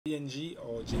PNG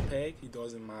or JPEG, it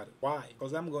doesn't matter. Why?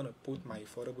 Because I'm gonna put my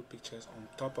photobook pictures on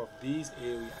top of these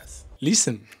areas.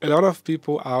 Listen, a lot of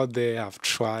people out there have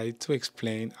tried to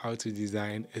explain how to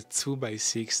design a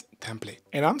 2x6 template.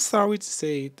 And I'm sorry to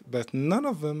say it, but none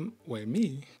of them were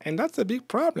me. And that's a big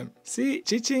problem. See,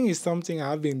 teaching is something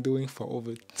I've been doing for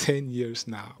over 10 years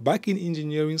now. Back in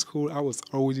engineering school, I was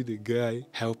already the guy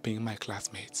helping my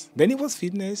classmates. Then it was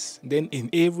fitness. Then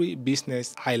in every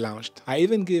business I launched, I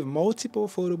even gave multiple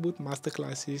photo booth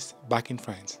masterclasses back in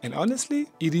France. And honestly,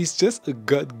 it is just a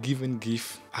God-given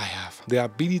gift I have. The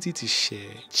ability to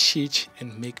share, teach,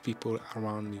 and make people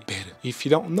around me better. If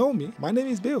you don't know me, my name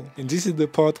is Bill. And this is the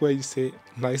part where you say,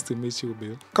 nice to meet you,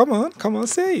 Bill. Come on,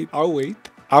 say it. I'll wait.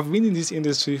 I've been in this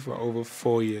industry for over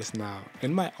 4 years now,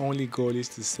 and my only goal is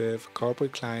to serve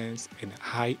corporate clients and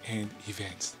high-end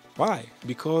events. Why?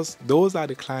 Because those are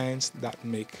the clients that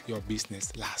make your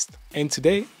business last. And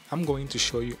today, I'm going to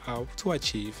show you how to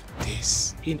achieve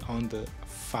this in under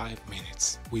 5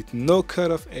 minutes with no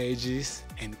cut-off edges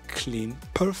and clean,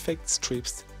 perfect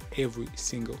strips every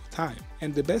single time.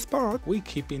 And the best part, we're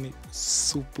keeping it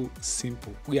super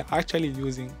simple. We are actually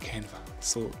using Canva.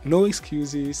 So no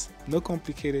excuses, no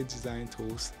complicated design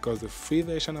tools, because the free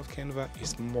version of Canva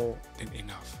is more than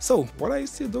enough. So what are you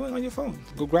still doing on your phone?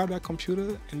 Go grab that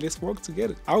computer and let's work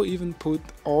together. I'll even put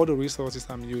all the resources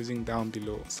I'm using down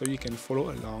below so you can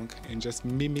follow along and just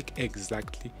mimic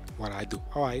exactly what I do.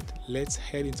 All right, let's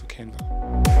head into Canva.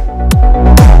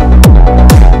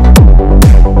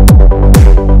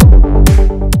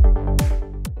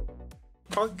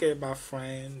 Okay, my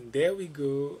friend, there we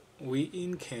go. We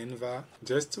in Canva.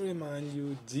 Just to remind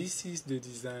you, this is the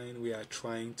design we are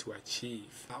trying to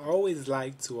achieve. I always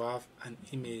like to have an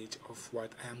image of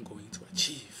what I am going to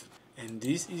achieve. And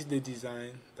this is the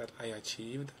design that I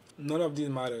achieved. None of this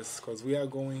matters because we are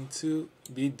going to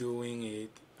be doing it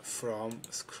from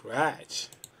scratch.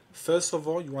 First of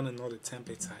all, you want to know the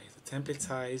template size. The template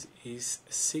size is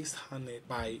 600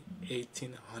 by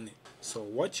 1800. So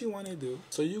what you want to do,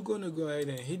 so you're going to go ahead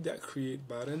and hit that create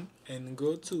button and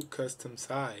go to custom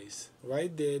size.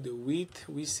 Right there, the width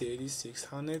we said is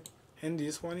 600 and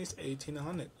this one is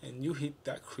 1800. And you hit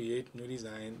that create new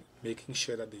design, making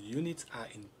sure that the units are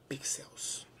in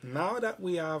pixels. Now that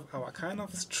we have our kind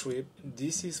of strip,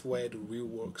 this is where the real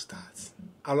work starts.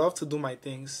 I love to do my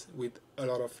things with a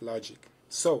lot of logic.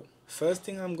 So first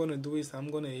thing I'm going to do is I'm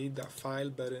going to hit that file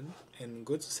button and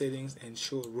go to settings and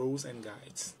show rows and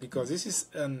guides. Because this is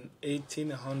an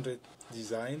 1800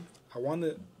 design, I want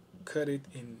to cut it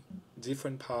in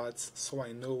different parts so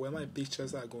I know where my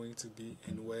pictures are going to be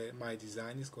and where my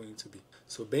design is going to be.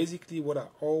 So basically what I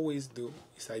always do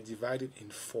is I divide it in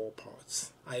 4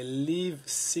 parts. I leave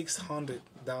 600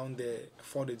 down there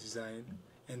for the design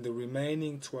and the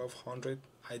remaining 1200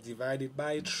 I divide it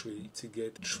by 3 to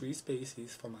get 3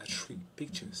 spaces for my 3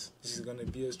 pictures. This is going to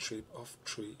be a strip of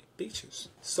 3 pictures.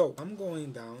 So I'm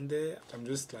going down there. I'm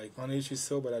just like on each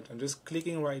so, but I'm just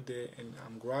clicking right there and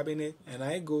I'm grabbing it and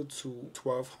I go to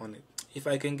 1200. If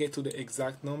I can get to the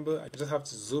exact number, I just have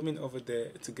to zoom in over there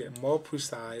to get more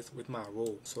precise with my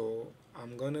row. So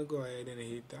I'm going to go ahead and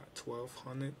hit that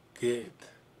 1200. Good.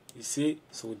 You see,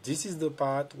 so this is the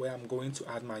part where I'm going to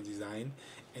add my design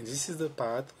and this is the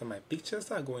part where my pictures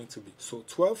are going to be. So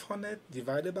 1200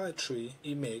 divided by 3,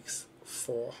 it makes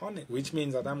 400, which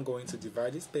means that I'm going to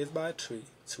divide this space by 3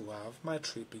 to have my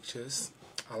 3 pictures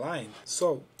aligned.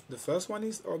 So the first one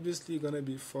is obviously going to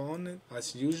be 400.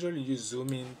 As usual, you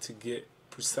zoom in to get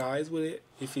precise with it.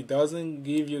 If it doesn't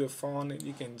give you the 400,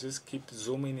 you can just keep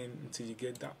zooming in until you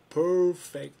get that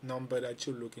perfect number that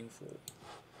you're looking for.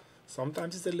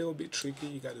 Sometimes it's a little bit tricky.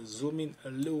 You got to zoom in a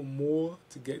little more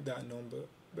to get that number.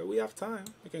 But we have time.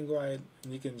 You can go ahead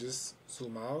and you can just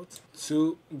zoom out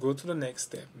to go to the next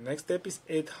step. Next step is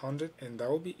 800 and that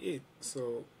will be it.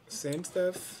 So same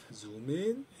stuff, zoom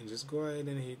in and just go ahead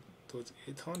and hit towards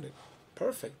 800.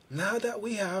 Perfect. Now that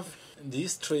we have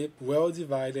this strip well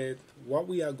divided, what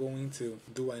we are going to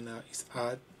do right now is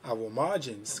add our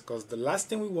margins, because the last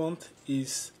thing we want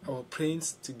is our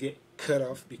prints to get cut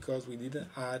off because we didn't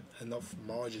add enough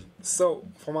margin. So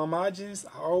for my margins,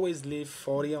 I always leave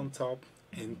 40 on top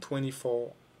and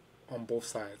 24 on both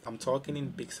sides. I'm talking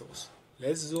in pixels.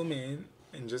 Let's zoom in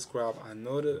and just grab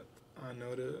another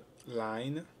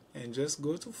line and just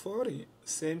go to 40.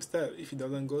 Same step. If it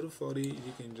doesn't go to 40,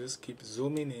 you can just keep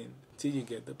zooming in till you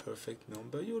get the perfect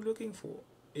number you're looking for.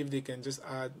 if they can just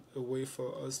add a way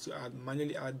for us to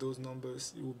manually add those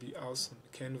numbers, it would be awesome.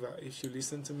 Canva, if you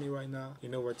listen to me right now, you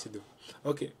know what to do.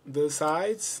 Okay, the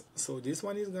sides, so this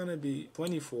one is gonna be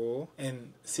 24,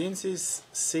 and since it's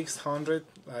 600,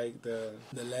 like the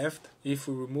left, if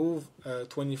we remove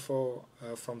 24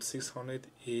 from 600,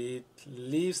 it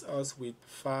leaves us with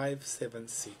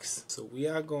 576. So we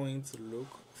are going to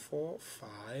look for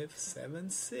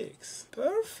 576.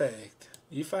 Perfect.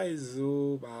 If I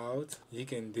zoom out, you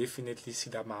can definitely see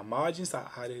that my margins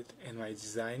are added and my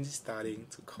design is starting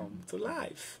to come to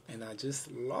life, and I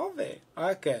just love it.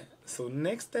 Okay, so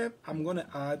next step, I'm gonna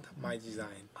add my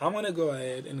design. I'm gonna go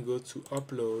ahead and go to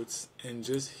uploads and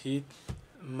just hit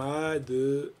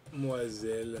Mademoiselle,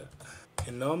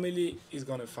 and normally it's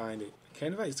gonna find it.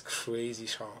 Canva is crazy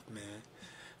sharp, man.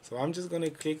 So I'm just going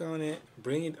to click on it,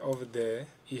 bring it over there.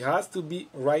 It has to be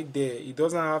right there. It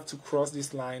doesn't have to cross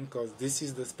this line because this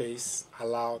is the space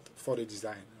allowed for the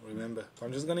design, remember. So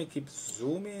I'm just going to keep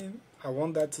zooming. I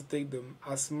want that to take them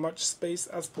as much space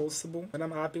as possible. And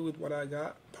I'm happy with what I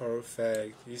got.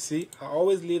 Perfect. You see, I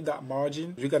always leave that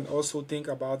margin. You can also think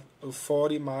about a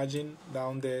 40 margin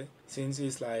down there, since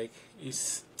it's like,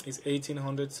 it's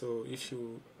 1800, so if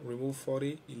you remove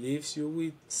 40, it leaves you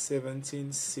with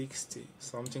 1760,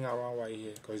 something around right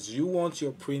here, because you want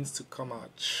your prints to come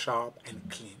out sharp and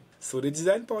clean. So the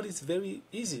design part is very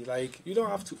easy. Like, you don't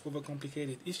have to overcomplicate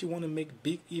it. If you want to make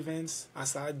big events,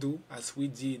 as I do, as we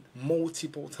did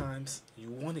multiple times,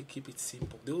 you want to keep it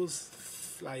simple. Those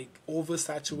like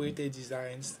oversaturated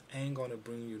designs ain't gonna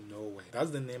bring you nowhere.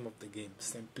 That's the name of the game.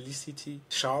 Simplicity,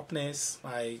 sharpness,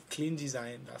 like clean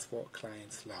design. That's what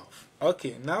clients love.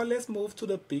 Okay, now let's move to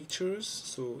the pictures.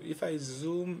 So if I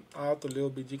zoom out a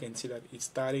little bit, you can see that it's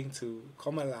starting to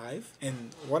come alive.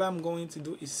 And what I'm going to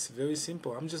do is very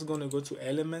simple. I'm just going to go to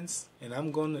elements, and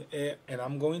I'm going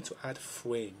to add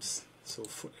frames. So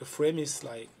a frame is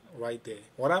like right there.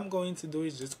 What I'm going to do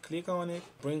is just click on it,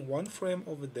 bring one frame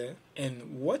over there,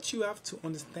 and what you have to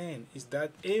understand is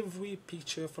that every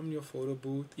picture from your photo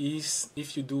booth is,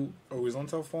 if you do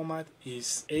horizontal format,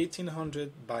 is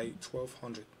 1800 by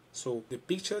 1200. So the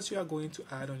pictures you are going to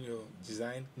add on your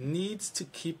design needs to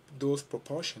keep those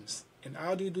proportions. And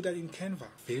how do you do that in Canva?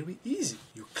 Very easy.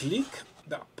 You click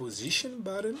that position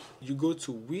button, you go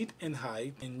to width and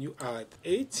height, and you add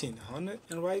 1800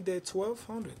 and right there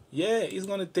 1200. Yeah, it's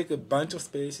going to take a bunch of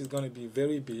space. It's going to be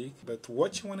very big, but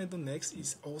what you want to do next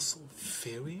is also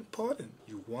very important.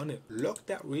 You want to lock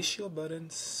that ratio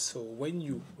button, so when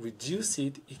you reduce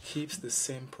it, it keeps the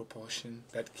same proportion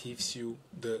that gives you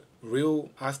the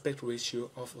real aspect ratio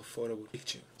of a photo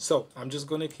picture. So I'm just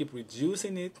going to keep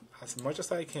reducing it as much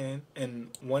as I can,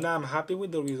 and when I'm happy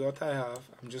with the result I have,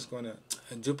 I'm just going to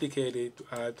duplicate it to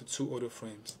add to 2 other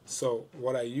frames. So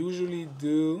what I usually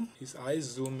do is I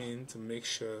zoom in to make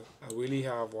sure I really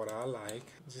have what I like.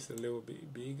 Just a little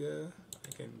bit bigger.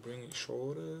 I can bring it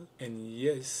shorter, and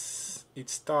yes, it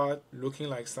start looking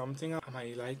like something I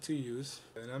might like to use.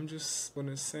 And I'm just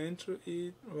gonna center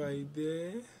it right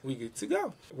there. We good to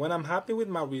go. When I'm happy with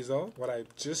my result, what I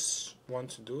just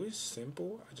want to do is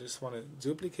simple. I just want to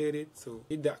duplicate it. So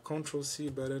hit that Ctrl+C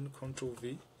button,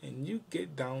 Ctrl+V, and you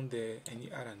get down there and you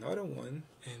add another one,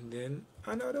 and then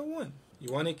another one.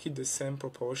 You want to keep the same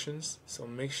proportions, so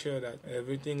make sure that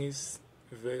everything is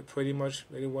pretty much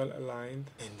very well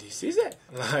aligned, and this is it.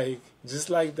 Like, just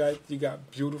like that, you got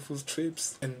beautiful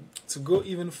strips. And to go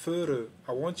even further,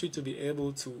 I want you to be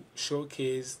able to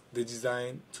showcase the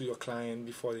design to your client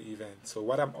before the event. So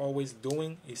what I'm always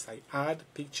doing is I add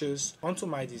pictures onto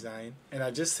my design, and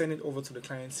I just send it over to the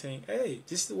client saying, hey,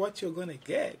 this is what you're gonna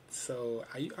get. So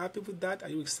are you happy with that? Are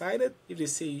you excited? If they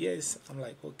say yes, I'm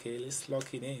like, okay, let's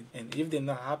lock it in. And if they're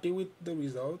not happy with the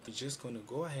result, we're just gonna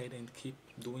go ahead and keep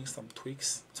doing some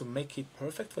tweaks to make it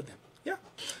perfect for them. Yeah,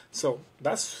 so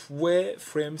that's where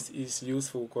frames is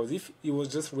useful, because if it was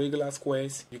just regular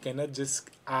squares, you cannot just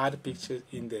add pictures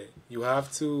in there. You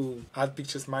have to add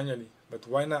pictures manually. But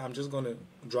why not? I'm just gonna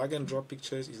drag and drop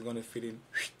pictures. It's gonna fit in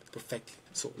perfectly.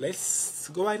 So let's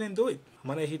go ahead and do it. I'm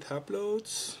gonna hit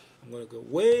uploads. I'm gonna go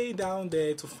way down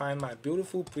there to find my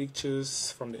beautiful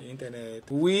pictures from the internet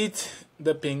with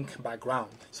the pink background.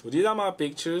 So these are my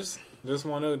pictures. Just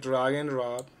want to drag and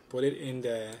drop, put it in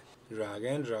there, drag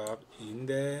and drop in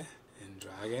there, and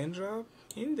drag and drop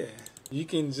in there. You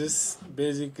can just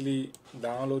basically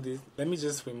download it. Let me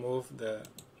just remove the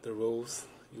rows.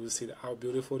 You will see how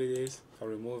beautiful it is. If I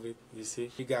remove it, you see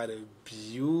we got a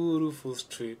beautiful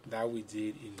strip that we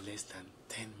did in less than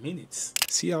 10 minutes.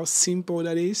 See how simple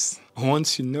that is?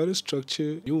 Once you know the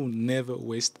structure, you will never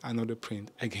waste another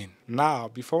print again. Now,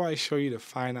 before I show you the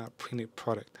final printed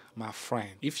product, my friend,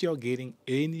 if you're getting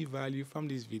any value from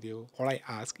this video, all I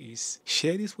ask is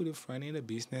share this with a friend in the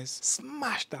business,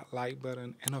 smash that like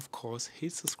button, and of course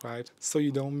hit subscribe so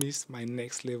you don't miss my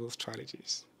next level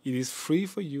strategies. It is free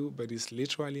for you, but it's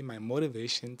literally my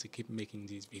motivation to keep making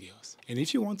these videos. And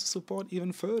if you want to support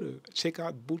even further, check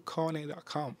out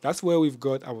bootcorner.com. That's where we've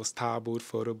got our Starboard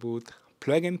photo booth,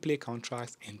 plug and play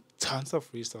contracts, and tons of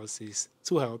resources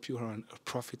to help you run a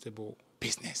profitable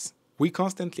business. We're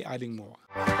constantly adding more.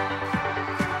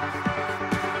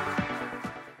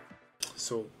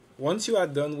 So once you are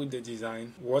done with the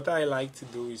design, what I like to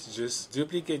do is just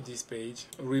duplicate this page,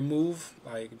 remove,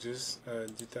 like, just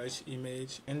detach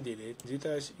image and delete,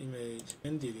 detach image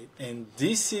and delete, and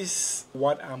this is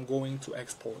what I'm going to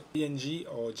export. PNG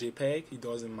or JPEG, it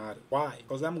doesn't matter. Why?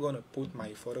 Because I'm gonna put my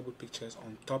photobook pictures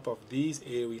on top of these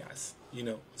areas, you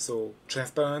know, so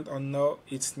transparent or not,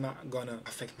 it's not gonna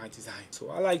affect my design.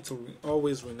 So I like to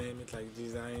always rename it like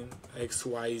design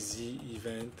XYZ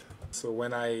event. So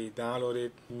when I download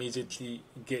it, immediately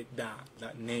get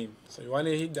that name. So you want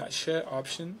to hit that share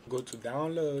option, go to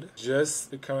download, just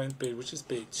the current page, which is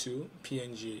page 2,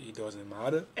 PNG, it doesn't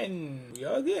matter, and we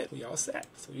are good, we are set.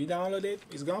 So you download it,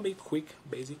 it's gonna be quick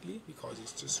basically because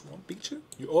it's just one picture.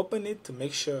 You open it to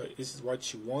make sure this is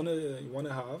what you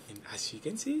wanna have, and as you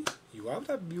can see, you have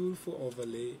that beautiful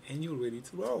overlay and you're ready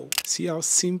to roll. See how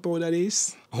simple that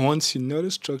is? Once you know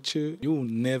the structure, you will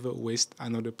never waste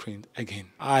another print again.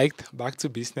 Alright, back to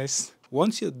business.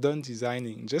 Once you're done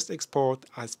designing, just export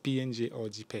as PNG or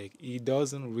JPEG. It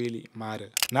doesn't really matter.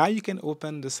 Now you can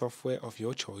open the software of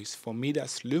your choice. For me,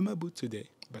 that's LumaBooth today.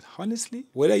 But honestly,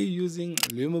 whether you're using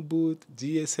LumaBooth,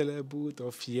 DSLR Booth,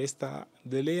 or Fiesta,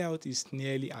 the layout is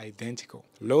nearly identical.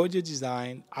 Load your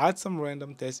design, add some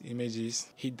random test images,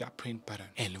 hit that print button,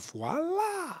 and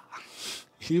voila!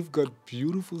 You've got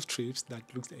beautiful strips that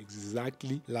looks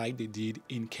exactly like they did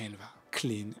in Canva.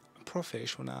 Clean,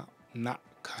 professional, not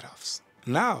cut-offs.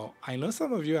 Now, I know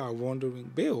some of you are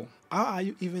wondering, Bill, how are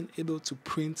you even able to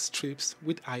print strips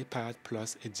with iPad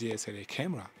plus a DSLR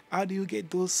camera? How do you get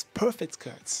those perfect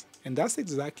cuts? And that's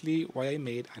exactly why I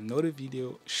made another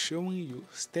video showing you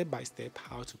step by step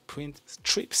how to print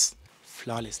strips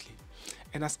flawlessly.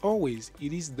 And as always,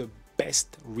 it is the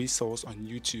best resource on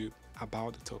YouTube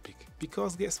about the topic.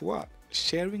 Because guess what?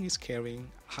 Sharing is caring.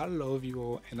 I love you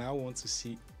all and I want to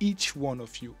see each one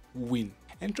of you win.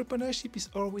 Entrepreneurship is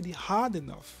already hard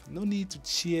enough. No need to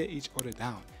cheer each other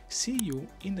down. See you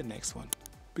in the next one.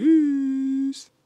 Peace.